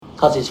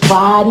Cause it's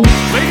Friday.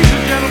 Ladies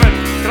and gentlemen,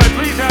 can I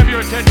please have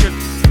your attention?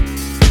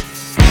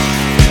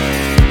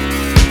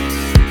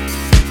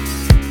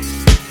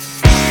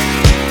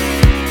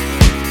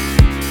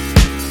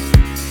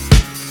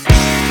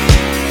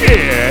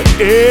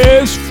 It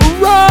is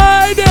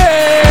Friday!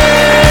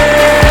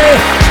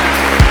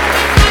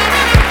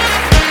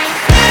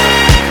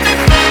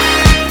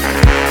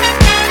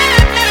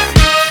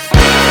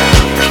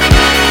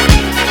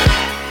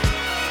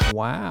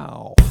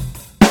 Wow.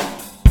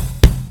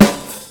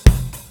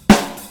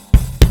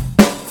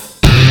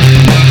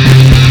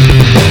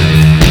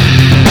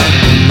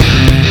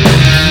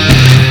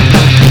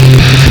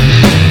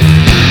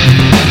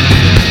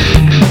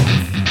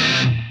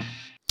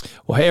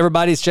 Well, hey,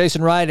 everybody, it's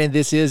Jason Wright, and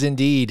this is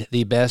indeed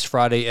the best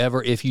Friday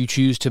ever if you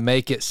choose to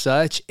make it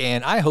such,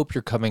 and I hope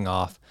you're coming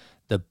off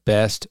the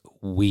best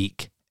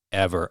week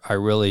ever. I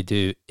really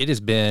do. It has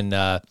been,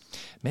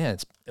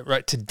 it's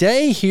right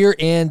today here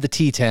in the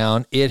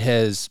T-Town, it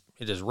has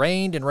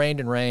rained and rained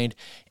and rained,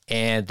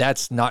 and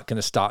that's not going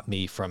to stop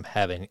me from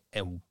having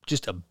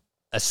just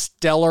a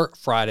stellar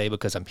Friday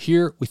because I'm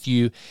here with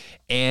you,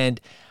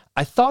 and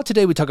I thought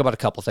today we'd talk about a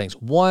couple things.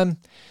 One,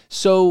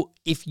 so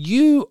if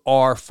you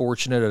are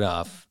fortunate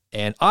enough,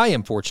 and I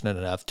am fortunate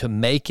enough to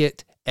make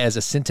it as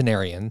a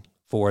centenarian,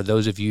 for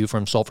those of you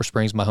from Sulphur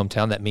Springs, my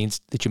hometown, that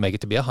means that you make it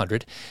to be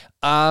 100.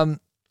 How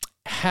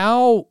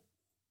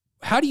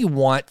do you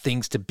want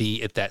things to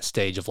be at that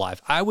stage of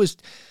life? I was,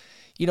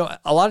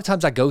 a lot of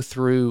times I go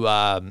through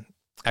the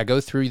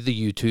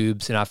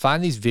YouTubes and I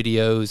find these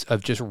videos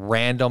of just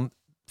random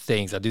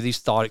things. I do these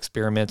thought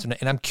experiments and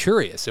I'm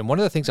curious. And one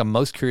of the things I'm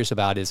most curious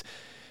about is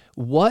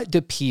what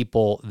do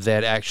people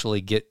that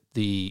actually get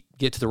to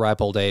the ripe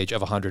old age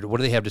of 100, what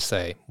do they have to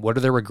say? What are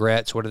their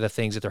regrets? What are the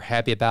things that they're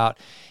happy about?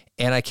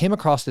 And I came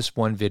across this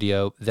one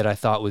video that I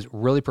thought was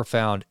really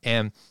profound.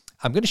 And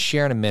I'm going to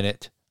share in a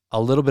minute a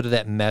little bit of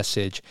that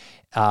message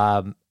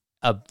from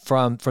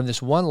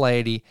this one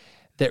lady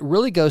that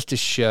really goes to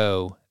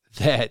show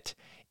that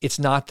it's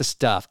not the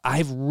stuff.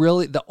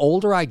 The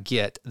older I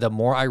get, the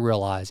more I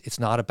realize it's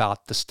not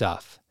about the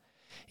stuff.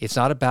 It's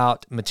not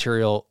about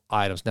material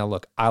items. Now,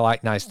 look, I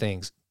like nice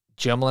things.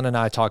 Jimlin and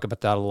I talk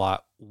about that a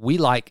lot. We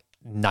like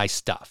nice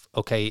stuff,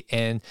 okay?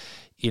 And,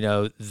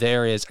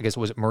 there is, I guess,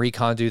 was it Marie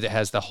Kondo that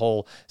has the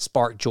whole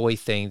spark joy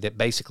thing that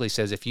basically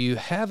says if you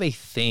have a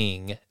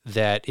thing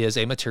that is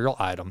a material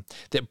item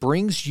that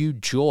brings you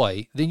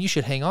joy, then you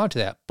should hang on to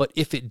that. But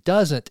if it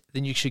doesn't,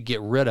 then you should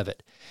get rid of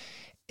it.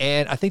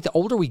 And I think the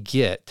older we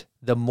get,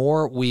 the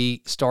more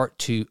we start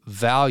to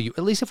value,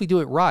 at least if we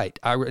do it right.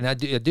 I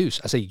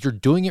say you're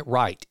doing it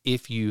right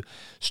if you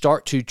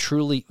start to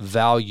truly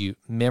value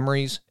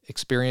memories,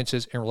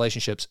 experiences, and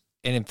relationships.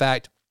 And in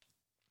fact,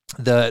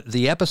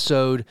 the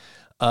episode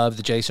of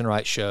the Jason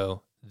Wright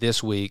Show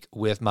this week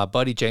with my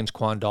buddy James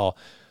Quandall,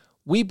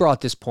 we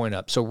brought this point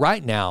up. So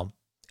right now,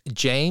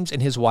 James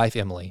and his wife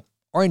Emily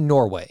are in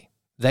Norway.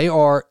 They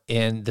are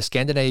in the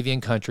Scandinavian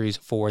countries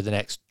for the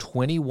next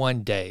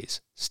 21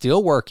 days,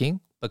 still working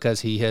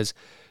because he has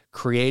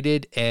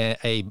created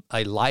a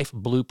life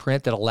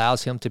blueprint that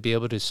allows him to be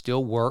able to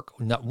still work.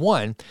 Not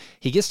one,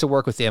 he gets to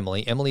work with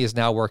Emily. Emily is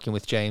now working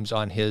with James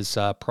on his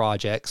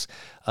projects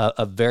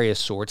of various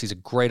sorts. He's a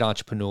great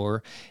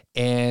entrepreneur.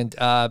 And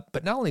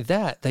but not only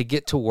that, they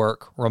get to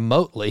work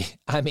remotely.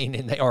 And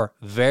they are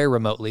very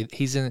remotely.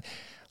 He's in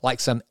like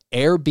some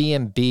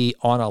Airbnb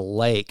on a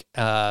lake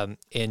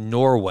in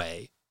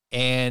Norway.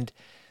 And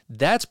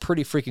that's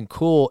pretty freaking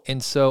cool.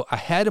 And so I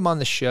had him on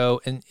the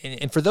show. And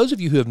for those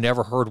of you who have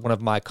never heard one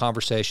of my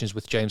conversations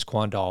with James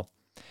Quandall,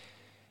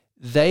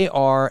 they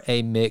are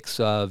a mix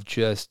of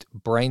just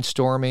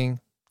brainstorming,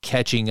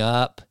 catching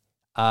up,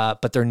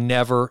 but they're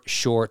never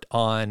short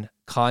on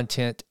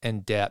content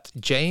and depth.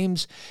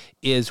 James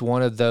is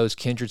one of those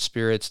kindred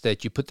spirits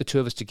that you put the two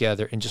of us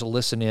together and just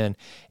listen in,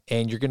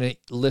 and you're going to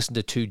listen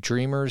to two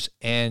dreamers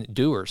and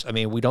doers.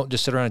 We don't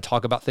just sit around and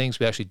talk about things;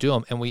 we actually do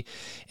them.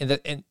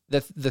 And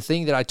the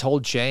thing that I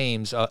told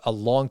James a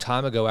long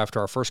time ago after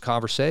our first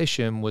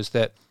conversation was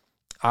that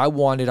I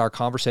wanted our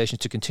conversations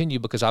to continue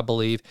because I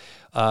believe,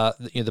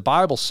 the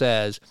Bible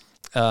says,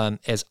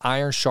 as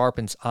iron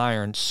sharpens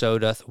iron, so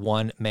doth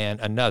one man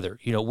another.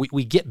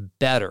 We get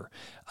better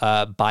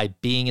by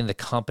being in the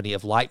company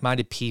of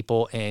like-minded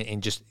people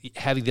and just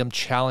having them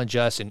challenge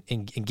us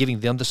and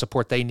giving them the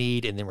support they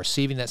need and then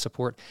receiving that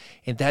support.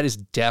 And that is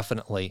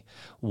definitely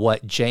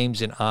what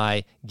James and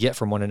I get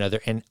from one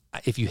another. And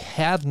if you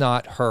have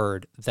not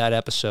heard that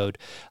episode,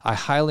 I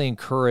highly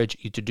encourage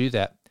you to do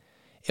that.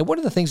 And one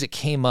of the things that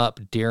came up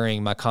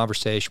during my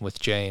conversation with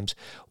James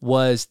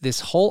was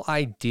this whole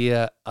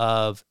idea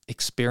of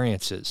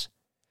experiences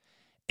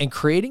and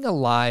creating a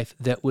life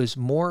that was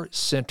more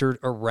centered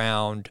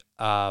around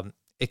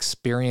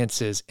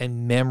experiences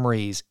and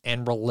memories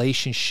and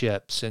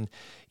relationships. And,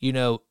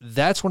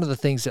 that's one of the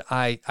things that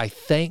I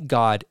thank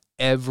God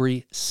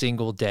every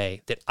single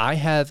day, that I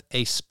have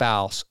a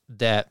spouse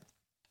that,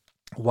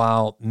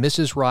 while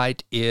Mrs.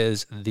 Wright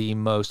is the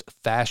most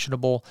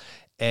fashionable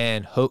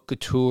and haute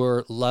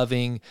couture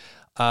loving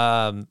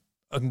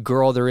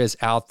girl there is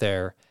out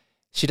there,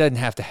 she doesn't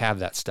have to have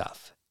that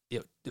stuff.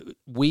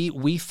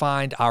 We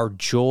find our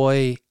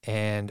joy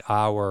and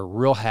our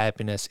real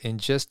happiness in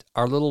just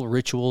our little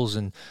rituals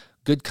and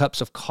good cups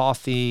of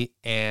coffee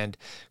and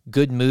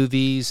good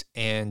movies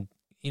and,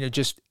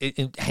 just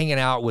hanging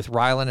out with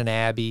Rylan and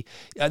Abby.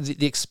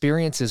 The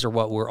experiences are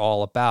what we're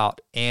all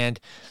about. And,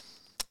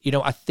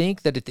 I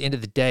think that at the end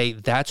of the day,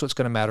 that's what's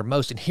going to matter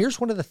most. And here's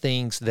one of the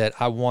things that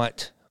I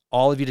want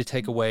all of you to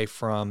take away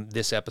from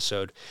this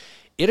episode.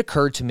 It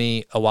occurred to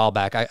me a while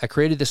back. I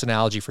created this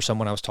analogy for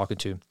someone I was talking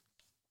to.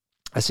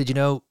 I said,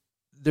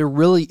 there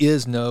really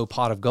is no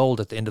pot of gold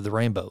at the end of the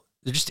rainbow.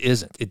 There just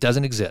isn't. It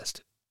doesn't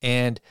exist.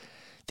 And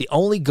the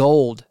only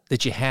gold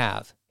that you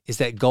have is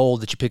that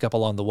gold that you pick up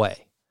along the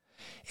way.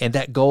 And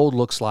that gold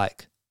looks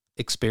like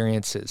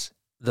experiences,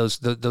 those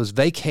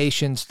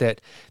vacations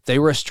that they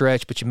were a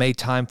stretch, but you made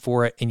time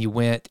for it and you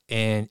went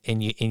and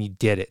you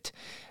did it.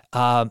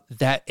 I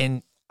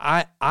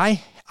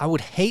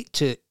would hate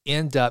to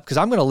end up, because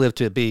I'm going to live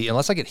to be,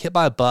 unless I get hit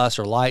by a bus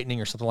or lightning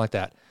or something like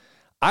that,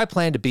 I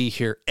plan to be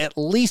here at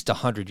least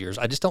 100 years.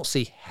 I just don't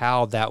see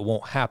how that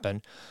won't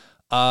happen.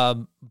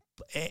 And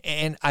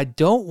I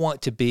don't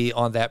want to be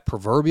on that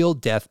proverbial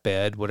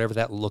deathbed, whatever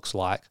that looks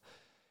like,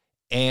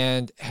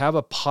 and have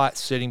a pot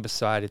sitting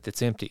beside it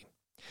that's empty.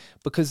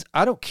 Because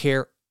I don't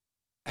care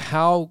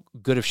how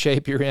good of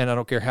shape you're in. I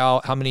don't care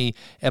how many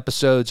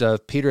episodes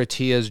of Peter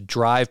Attia's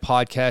Drive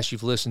podcast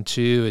you've listened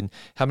to and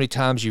how many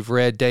times you've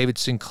read David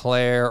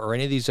Sinclair or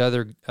any of these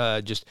other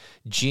just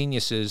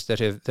geniuses that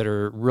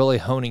are really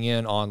honing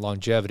in on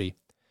longevity.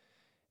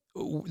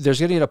 There's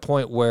going to get a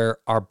point where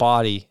our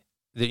body,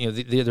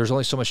 there's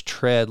only so much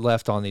tread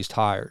left on these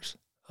tires.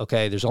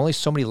 Okay, there's only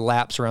so many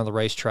laps around the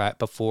racetrack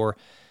before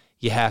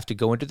you have to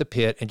go into the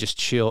pit and just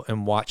chill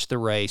and watch the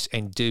race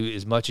and do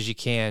as much as you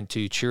can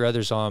to cheer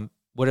others on.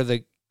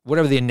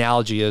 Whatever the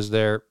analogy is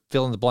there,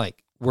 fill in the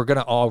blank. We're going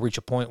to all reach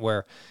a point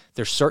where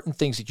there's certain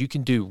things that you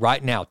can do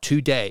right now,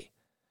 today,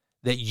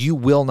 that you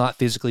will not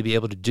physically be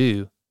able to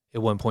do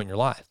at one point in your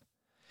life.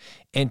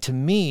 And to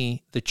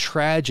me, the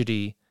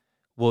tragedy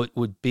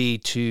would be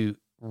to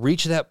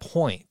reach that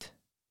point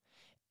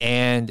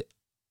and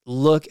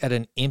look at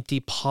an empty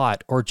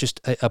pot or just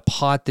a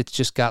pot that's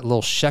just got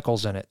little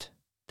shekels in it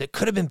that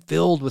could have been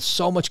filled with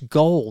so much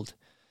gold.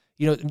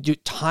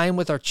 Time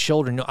with our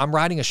children. I'm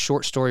writing a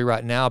short story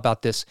right now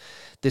about this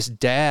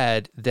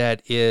dad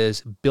that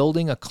is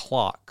building a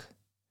clock,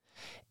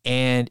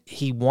 and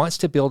he wants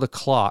to build a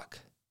clock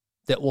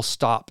that will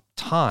stop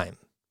time.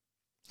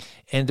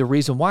 And the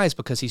reason why is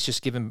because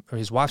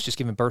his wife's just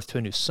given birth to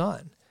a new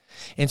son.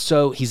 And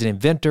so he's an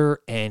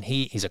inventor, and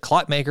he's a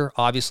clockmaker,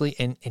 obviously,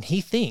 and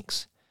he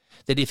thinks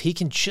that if he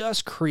can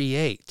just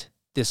create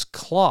this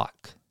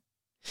clock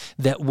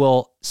that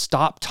will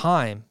stop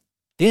time,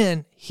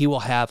 then he will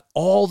have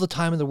all the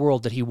time in the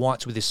world that he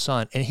wants with his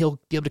son, and he'll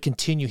be able to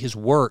continue his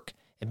work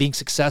and being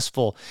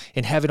successful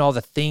and having all the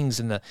things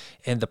and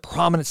the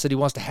prominence that he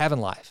wants to have in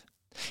life.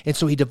 And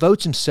so he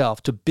devotes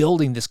himself to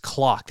building this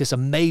clock, this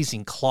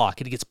amazing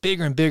clock, and it gets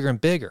bigger and bigger and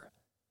bigger.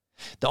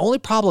 The only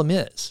problem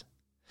is,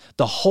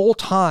 the whole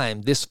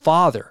time this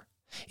father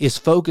is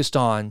focused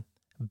on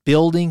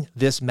building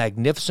this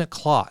magnificent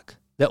clock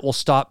that will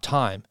stop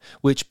time,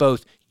 which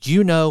both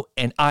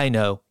and I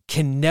know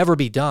can never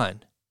be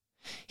done.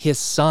 His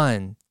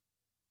son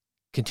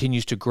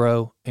continues to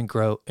grow and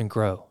grow and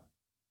grow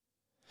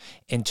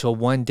until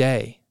one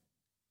day,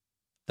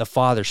 the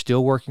father,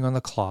 still working on the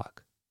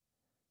clock,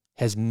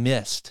 has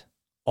missed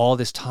all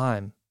this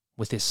time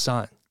with his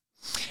son.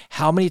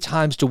 How many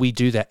times do we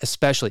do that?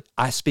 Especially,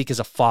 I speak as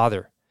a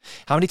father.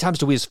 How many times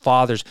do we as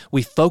fathers,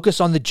 we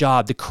focus on the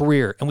job, the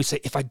career, and we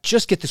say, if I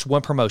just get this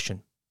one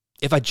promotion,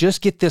 if I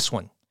just get this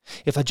one,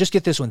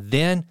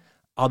 then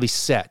I'll be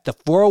set. The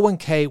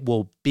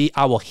 401k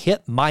I will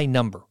hit my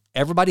number.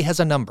 Everybody has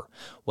a number.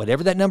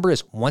 Whatever that number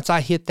is, once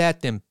I hit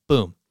that, then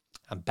boom,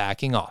 I'm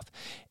backing off.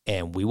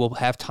 And we will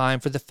have time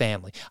for the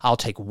family. I'll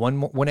take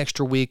one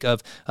extra week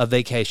of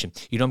vacation.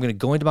 I'm going to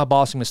go into my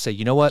boss and I'm going to say,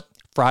 you know what?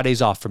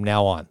 Friday's off from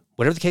now on.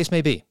 Whatever the case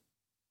may be.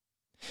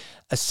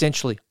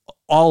 Essentially,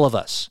 all of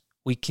us,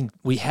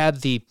 we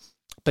have the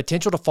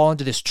potential to fall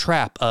into this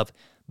trap of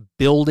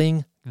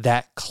building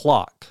that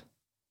clock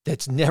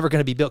that's never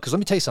going to be built. Because let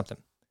me tell you something.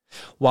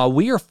 While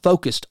we are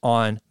focused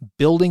on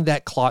building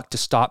that clock to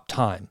stop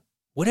time,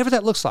 whatever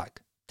that looks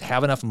like, to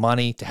have enough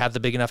money, to have the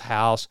big enough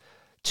house,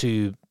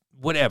 to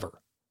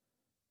whatever,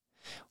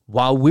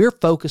 while we're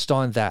focused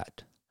on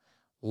that,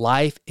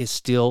 life is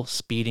still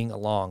speeding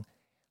along.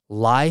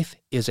 Life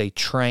is a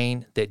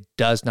train that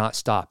does not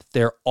stop.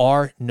 There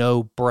are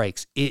no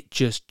brakes. It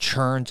just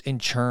churns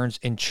and churns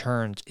and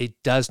churns.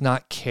 It does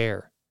not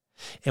care.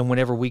 And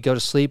whenever we go to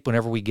sleep,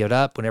 whenever we get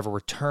up, whenever we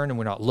turn and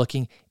we're not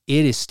looking,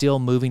 it is still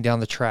moving down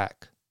the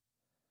track.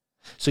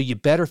 So you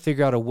better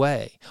figure out a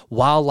way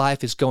while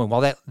life is going,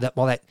 while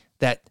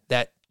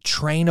that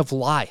train of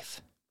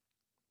life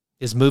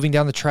is moving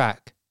down the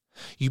track,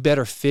 you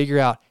better figure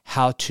out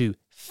how to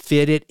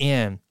fit it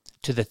in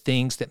to the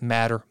things that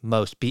matter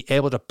most. Be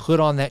able to put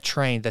on that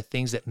train the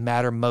things that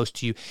matter most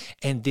to you.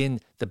 And then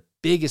the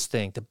biggest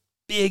thing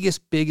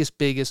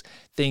biggest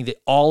thing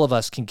that all of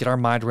us can get our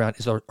mind around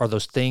are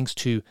those things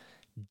to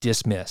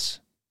dismiss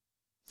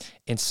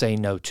and say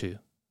no to.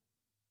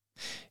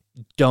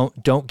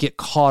 Don't get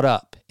caught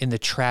up in the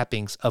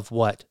trappings of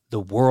what the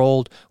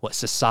world, what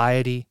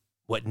society,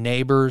 what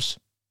neighbors,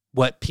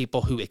 what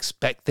people who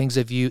expect things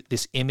of you,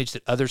 this image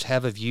that others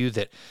have of you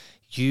that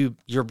you've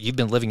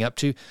been living up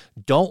to.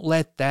 Don't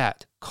let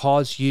that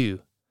cause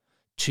you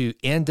to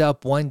end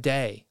up one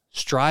day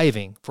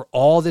striving for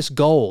all this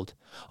gold,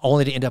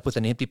 only to end up with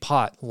an empty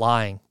pot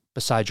lying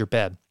beside your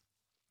bed.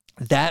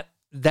 That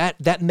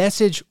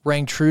message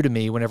rang true to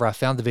me whenever I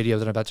found the video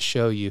that I'm about to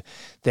show you,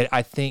 that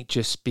I think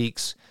just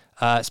speaks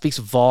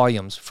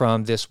volumes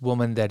from this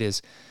woman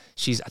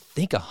she's I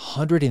think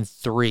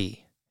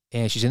 103,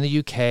 and she's in the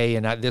UK,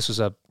 and this was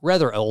a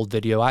rather old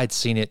video. I had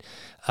seen it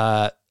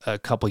a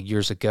couple of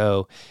years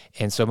ago,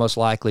 and so most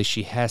likely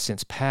she has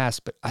since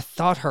passed, but I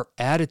thought her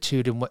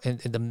attitude and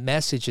the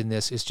message in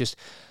this is just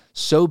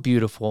so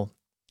beautiful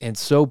and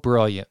so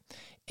brilliant,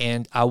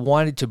 and I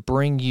wanted to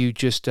bring you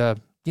just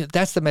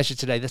that's the message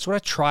today. That's what I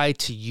try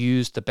to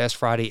use the Best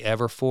Friday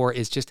Ever for,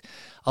 is just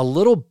a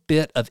little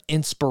bit of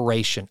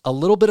inspiration, a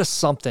little bit of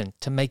something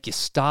to make you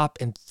stop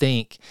and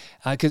think.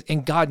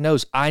 And God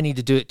knows I need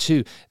to do it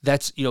too.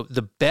 That's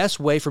the best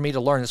way for me to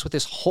learn. That's what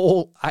this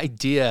whole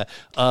idea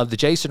of the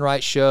Jason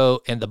Wright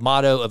Show and the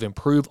motto of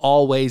improve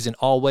always and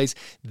always.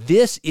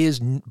 This is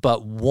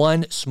but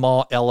one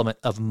small element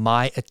of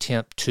my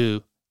attempt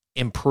to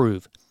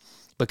improve,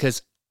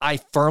 because I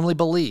firmly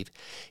believe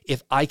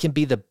if I can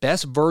be the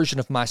best version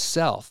of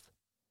myself,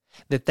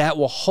 that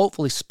will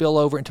hopefully spill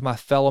over into my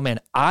fellow man.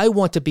 I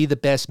want to be the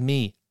best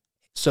me,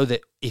 so that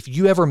if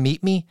you ever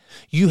meet me,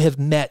 you have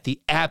met the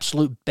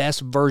absolute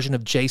best version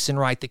of Jason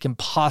Wright that can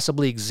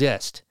possibly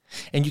exist.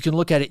 And you can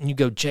look at it and you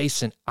go,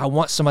 Jason, I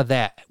want some of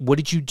that. What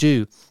did you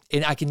do?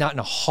 And I can, not in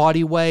a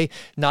haughty way,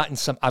 not in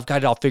some I've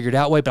got it all figured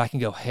out way, but I can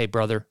go, hey,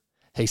 brother,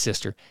 hey,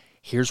 sister,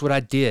 here's what I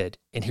did,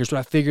 and here's what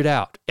I figured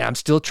out. And I'm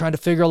still trying to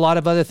figure a lot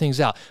of other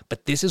things out,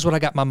 but this is what I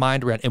got my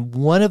mind around. And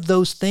one of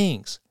those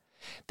things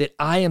that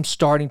I am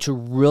starting to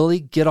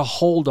really get a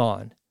hold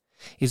on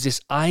is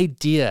this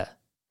idea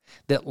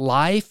that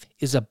life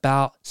is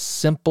about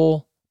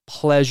simple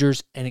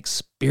pleasures and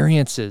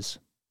experiences.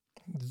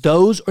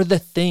 Those are the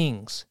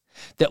things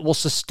that will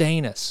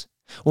sustain us.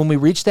 When we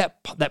reach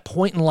that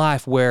point in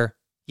life where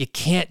you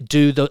can't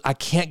do those. I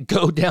can't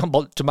go down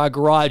to my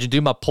garage and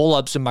do my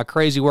pull-ups and my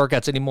crazy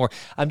workouts anymore.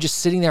 I'm just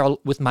sitting there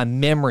with my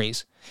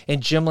memories,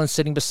 and Jimlyn's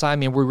sitting beside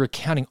me, and we're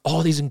recounting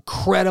all these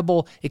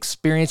incredible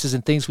experiences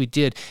and things we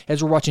did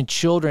as we're watching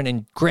children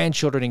and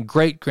grandchildren and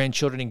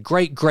great-grandchildren and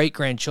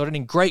great-great-grandchildren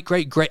and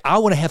great-great-great. I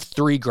want to have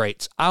 3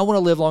 greats. I want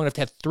to live long enough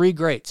to have 3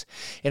 greats,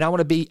 and I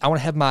want to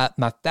have my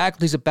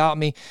faculties about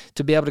me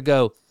to be able to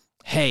go,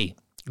 hey,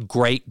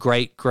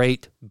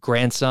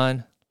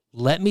 great-great-great-grandson,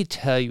 let me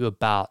tell you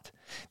about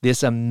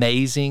this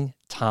amazing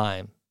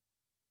time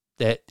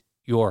that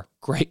your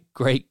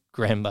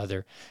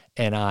great-great-grandmother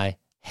and I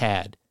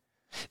had.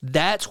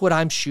 That's what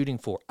I'm shooting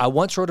for. I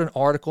once wrote an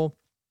article,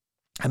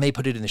 I may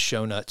put it in the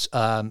show notes,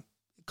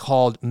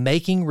 called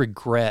Making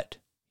Regret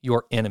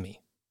Your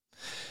Enemy.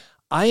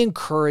 I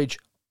encourage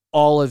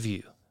all of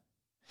you,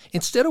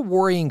 instead of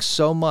worrying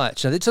so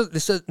much, now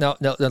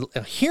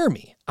hear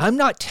me. I'm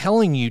not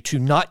telling you to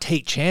not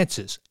take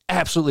chances.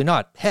 Absolutely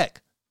not.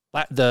 Heck,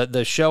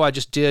 the show I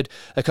just did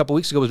a couple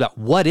weeks ago was about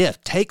what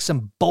if. Take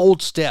some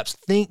bold steps.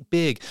 Think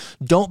big.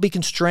 Don't be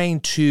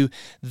constrained to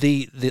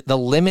the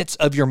limits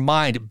of your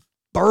mind.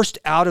 Burst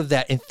out of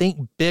that and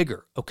think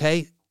bigger.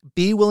 Okay?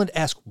 Be willing to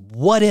ask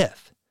what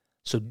if.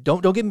 So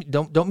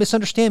don't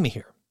misunderstand me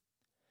here.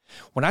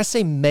 When I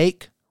say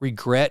make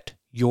regret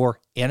your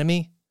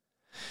enemy,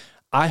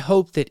 I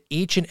hope that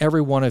each and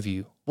every one of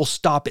you will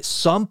stop at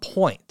some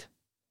point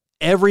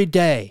every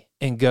day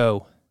and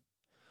go,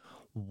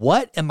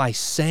 what am I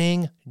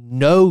saying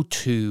no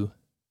to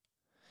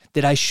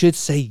that I should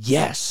say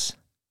yes?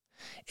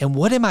 And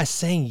what am I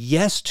saying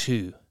yes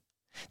to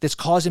that's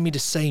causing me to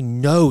say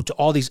no to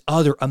all these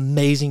other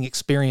amazing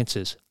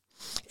experiences?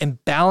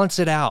 And balance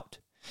it out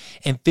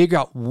and figure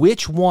out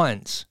which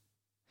ones,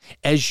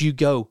 as you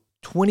go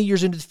 20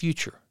 years into the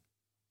future,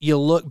 you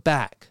look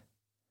back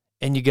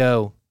and you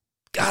go,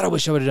 God, I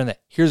wish I would have done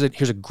that. Here's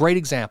a great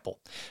example.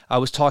 I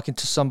was talking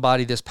to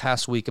somebody this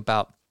past week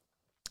about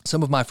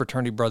some of my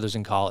fraternity brothers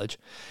in college.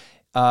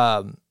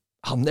 I'll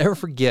never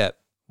forget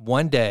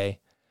one day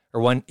or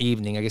one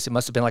evening, I guess it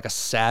must have been like a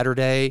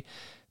Saturday,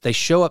 they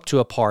show up to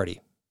a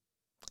party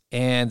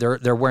and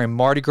they're wearing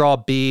Mardi Gras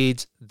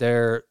beads.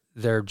 They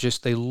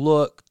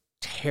look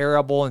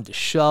terrible and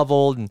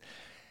disheveled. And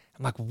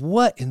I'm like,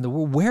 what in the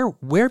world?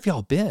 Where have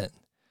y'all been?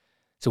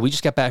 So we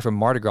just got back from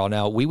Mardi Gras.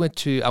 Now, I went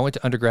to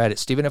undergrad at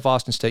Stephen F.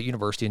 Austin State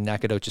University in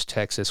Nacogdoches,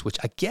 Texas, which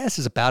I guess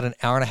is about an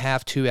hour and a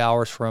half, 2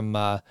 hours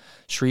from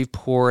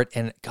Shreveport.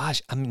 And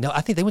gosh,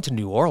 I think they went to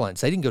New Orleans.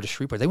 They didn't go to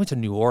Shreveport. They went to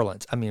New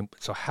Orleans.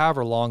 So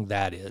however long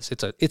that is,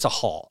 it's a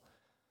haul.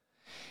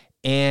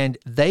 And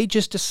they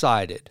just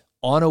decided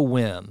on a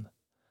whim,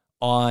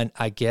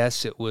 I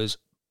guess it was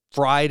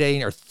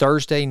Friday or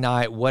Thursday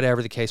night,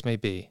 whatever the case may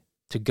be,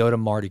 to go to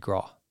Mardi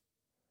Gras.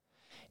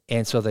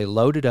 And so they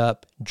loaded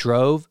up,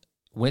 drove,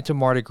 went to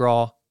Mardi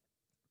Gras,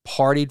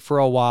 partied for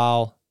a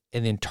while,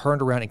 and then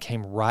turned around and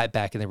came right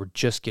back, and they were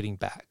just getting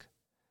back.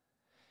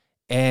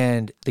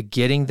 And the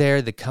getting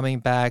there, the coming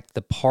back,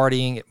 the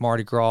partying at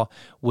Mardi Gras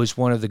was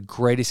one of the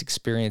greatest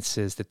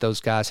experiences that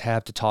those guys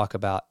have to talk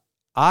about.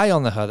 I,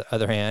 on the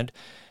other hand,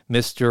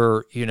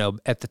 Mr.,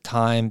 at the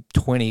time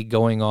 20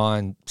 going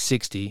on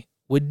 60,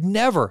 would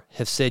never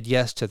have said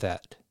yes to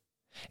that.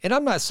 And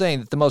I'm not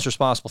saying that the most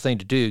responsible thing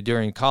to do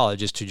during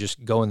college is to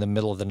just go in the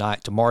middle of the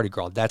night to Mardi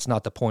Gras. That's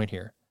not the point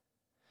here.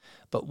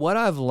 But what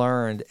I've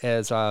learned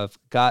as I've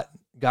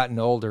gotten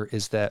older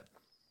is that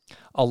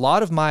a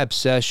lot of my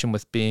obsession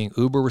with being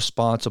uber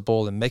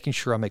responsible and making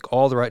sure I make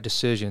all the right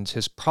decisions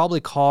has probably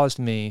caused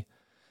me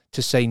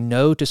to say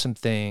no to some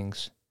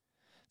things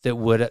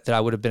that I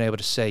would have been able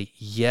to say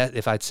yes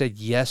if I'd said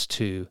yes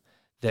to,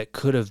 that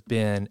could have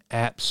been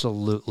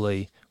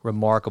absolutely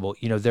remarkable.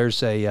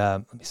 There's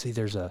a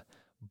there's a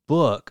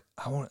book.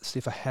 I want to see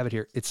if I have it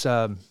here. It's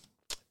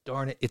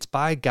it's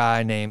by a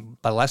guy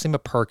by the last name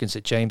of Perkins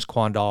that James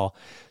Quandall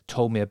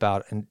told me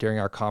about during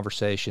our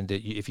conversation.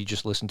 That if you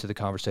just listen to the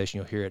conversation,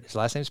 you'll hear it. His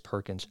last name is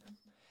Perkins,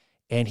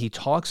 and he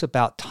talks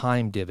about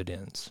time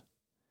dividends,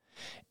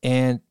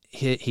 and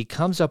he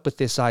comes up with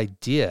this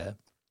idea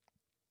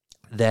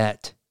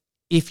that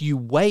if you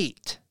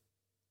wait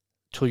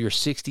till you're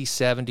 60,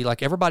 70,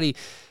 like everybody,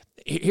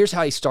 here's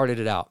how he started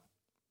it out.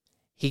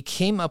 He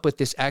came up with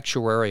this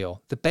actuarial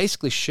that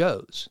basically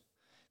shows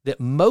that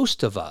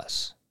most of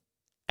us,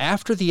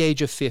 after the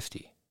age of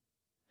 50,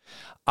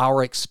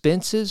 our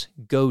expenses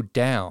go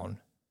down,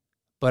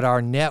 but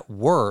our net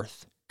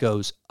worth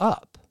goes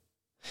up.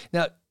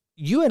 Now,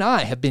 you and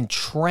I have been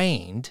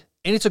trained,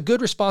 and it's a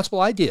good,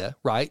 responsible idea,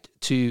 right,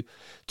 to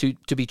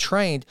be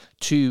trained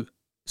to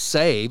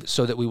save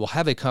so that we will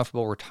have a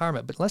comfortable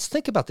retirement. But let's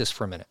think about this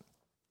for a minute.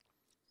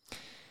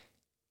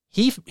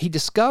 He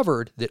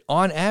discovered that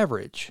on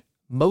average,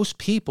 most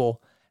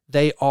people,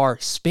 they are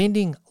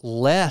spending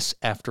less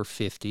after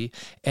 50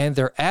 and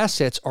their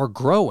assets are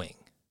growing.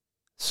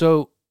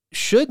 So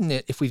shouldn't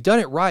it, if we've done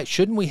it right,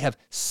 shouldn't we have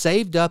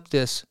saved up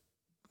this,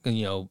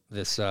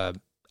 this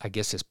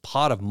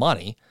pot of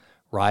money,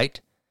 right?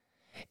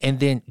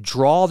 And then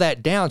draw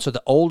that down so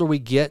the older we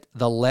get,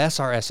 the less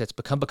our assets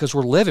become because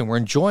we're living, we're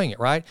enjoying it,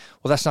 right?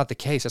 Well, that's not the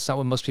case. That's not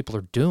what most people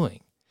are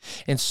doing.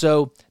 And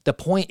so the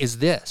point is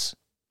this.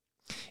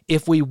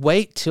 If we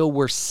wait till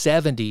we're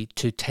 70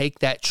 to take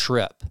that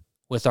trip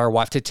with our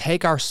wife, to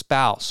take our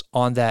spouse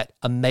on that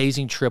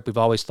amazing trip we've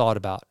always thought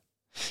about,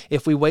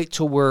 if we wait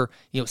till we're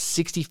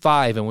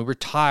 65 and we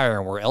retire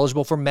and we're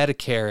eligible for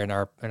Medicare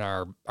and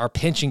our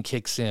pension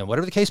kicks in,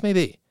 whatever the case may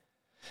be,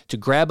 to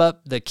grab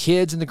up the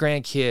kids and the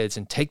grandkids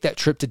and take that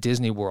trip to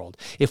Disney World,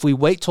 if we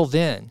wait till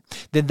then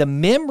the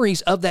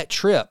memories of that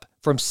trip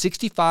from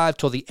 65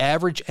 till the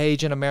average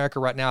age in America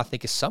right now, I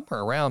think is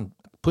somewhere around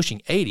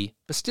pushing 80,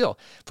 but still,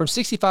 from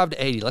 65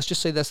 to 80, let's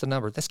just say that's the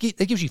number.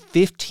 That gives you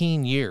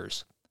 15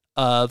 years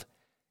of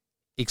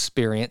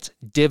experience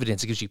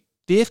dividends. It gives you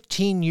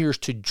 15 years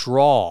to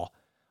draw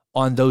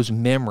on those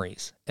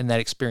memories and that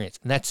experience,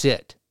 and that's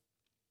it.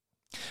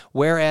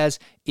 Whereas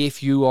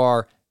if you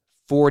are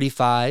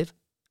 45,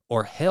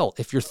 or hell,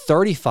 if you're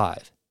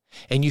 35,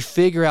 and you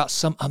figure out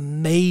some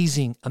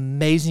amazing,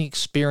 amazing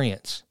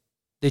experience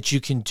that you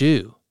can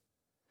do,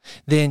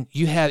 then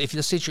you have,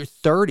 let's say you're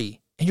 30,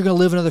 and you're going to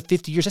live another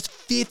 50 years. That's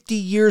 50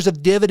 years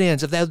of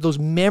dividends of those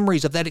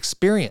memories of that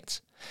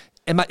experience.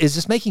 Is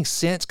this making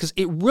sense? Because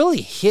it really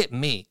hit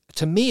me.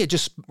 To me, it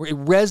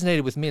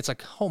resonated with me. It's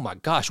like, oh my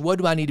gosh, what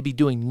do I need to be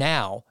doing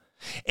now?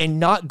 And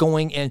not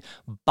going and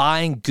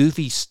buying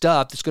goofy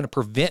stuff that's going to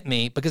prevent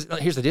me. Because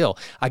here's the deal.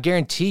 I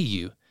guarantee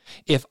you,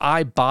 if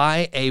I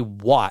buy a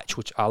watch,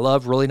 which I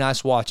love really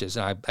nice watches,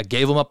 and I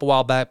gave them up a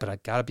while back, but I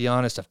got to be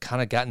honest, I've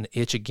kind of gotten the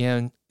itch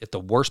again at the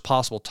worst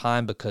possible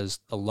time because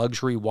the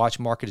luxury watch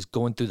market is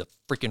going through the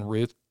freaking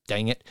roof.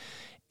 Dang it.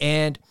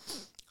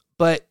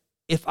 But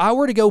if I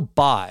were to go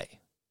buy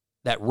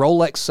that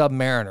Rolex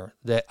Submariner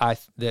that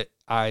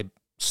I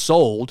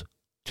sold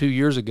 2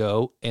 years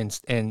ago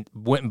and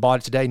went and bought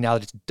it today, now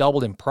that it's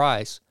doubled in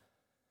price,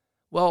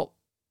 well,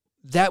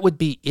 that would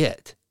be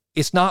it.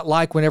 It's not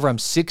like whenever I'm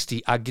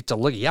 60, I get to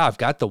look, I've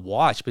got the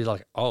watch, but it's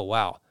like, oh,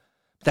 wow,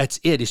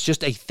 that's it. It's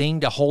just a thing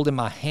to hold in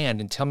my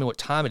hand and tell me what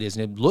time it is,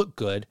 and it'd look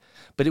good,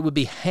 but it would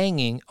be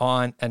hanging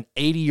on an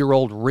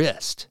 80-year-old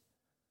wrist.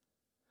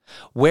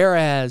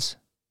 Whereas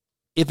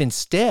if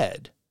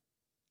instead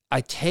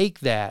I take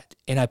that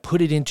and I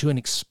put it into an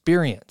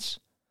experience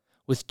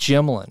with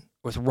Jimlin,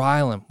 with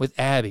Rylan, with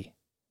Abby,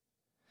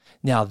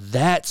 now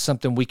that's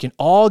something we can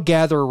all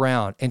gather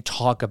around and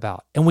talk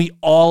about, and we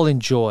all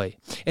enjoy,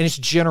 and it's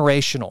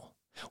generational.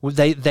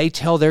 They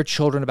tell their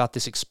children about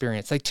this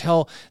experience. They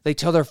tell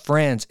their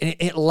friends, and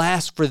it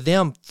lasts for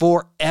them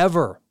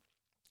forever.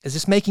 Is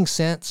this making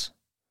sense?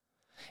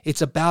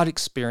 It's about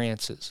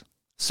experiences.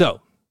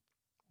 So,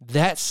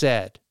 that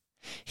said,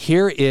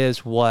 here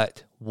is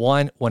what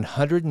one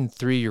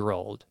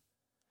 103-year-old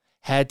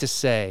had to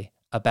say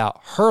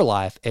about her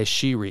life as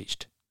she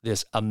reached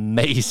this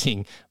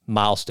amazing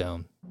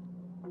milestone.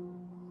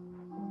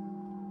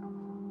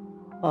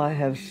 I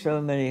have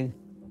so many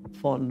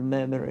fond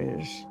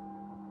memories.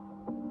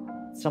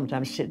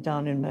 Sometimes sit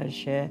down in my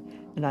chair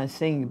and I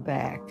think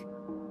back,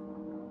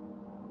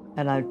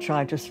 and I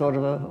try to sort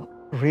of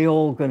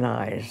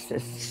reorganize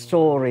this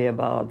story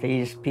about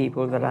these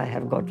people that I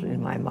have got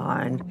in my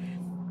mind,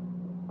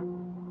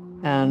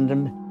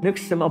 and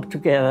mix them up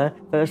together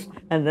first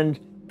and then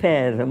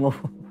pair them all.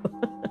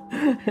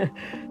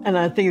 And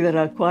I think there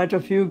are quite a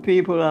few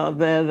people out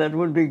there that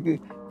would be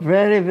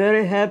very,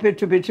 very happy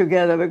to be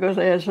together because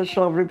they are such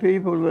lovely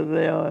people that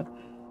they are.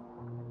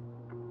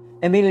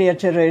 Emilia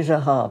Teresa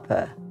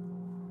Harper.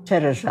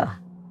 Teresa.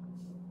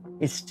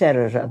 It's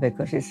Teresa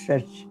because it's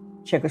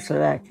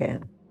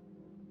Czechoslovakian.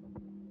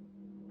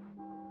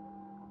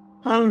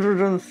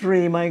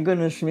 103, my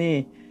goodness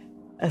me.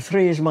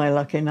 3 is my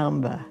lucky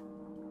number.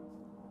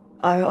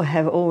 I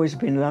have always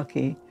been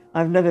lucky.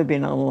 I've never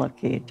been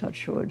unlucky,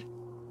 touch wood.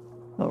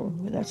 Oh,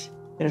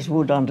 there's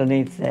wood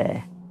underneath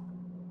there.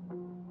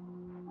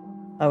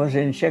 I was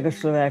in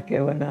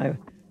Czechoslovakia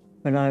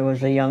when I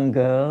was a young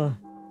girl,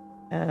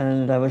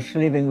 and I was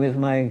living with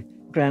my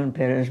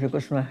grandparents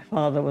because my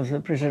father was a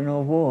prisoner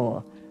of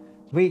war.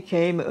 We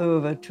came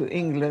over to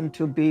England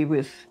to be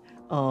with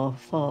our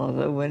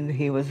father when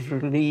he was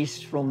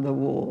released from the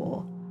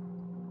war.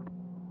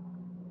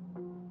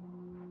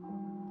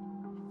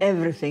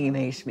 Everything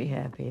makes me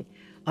happy.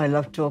 I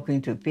love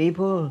talking to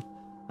people.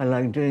 I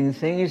like doing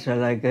things. I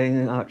like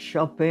going out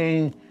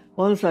shopping.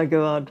 Once I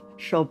go out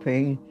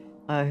shopping,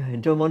 I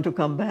don't want to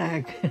come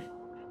back.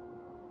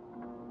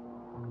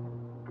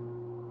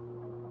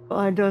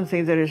 I don't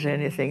think there is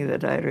anything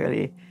that I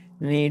really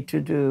need to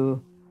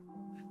do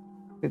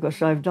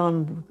because I've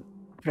done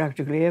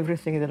practically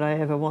everything that I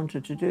ever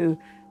wanted to do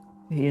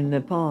in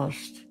the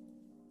past.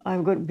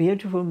 I've got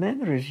beautiful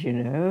memories, you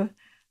know.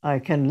 I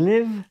can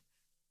live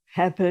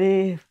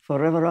happily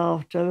forever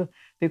after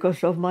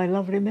because of my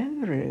lovely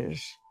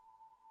memories.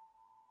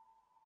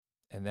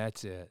 And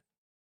that's it.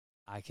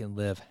 I can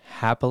live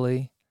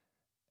happily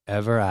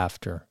ever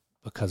after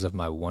because of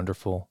my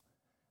wonderful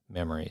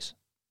memories.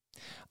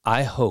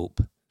 I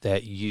hope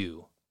that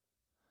you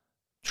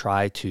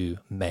try to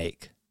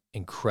make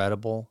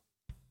incredible,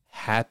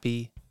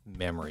 happy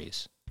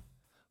memories.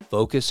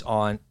 Focus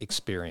on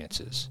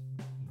experiences.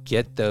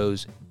 Get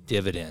those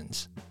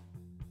dividends.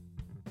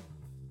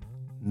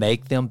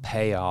 Make them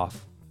pay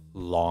off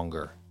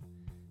longer.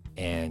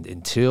 And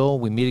until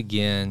we meet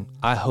again,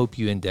 I hope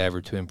you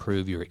endeavor to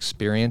improve your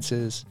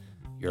experiences,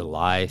 your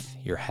life,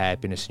 your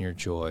happiness, and your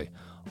joy,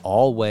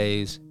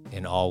 always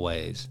and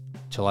always.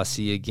 Till I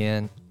see you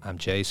again, I'm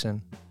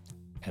Jason,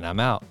 and I'm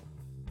out.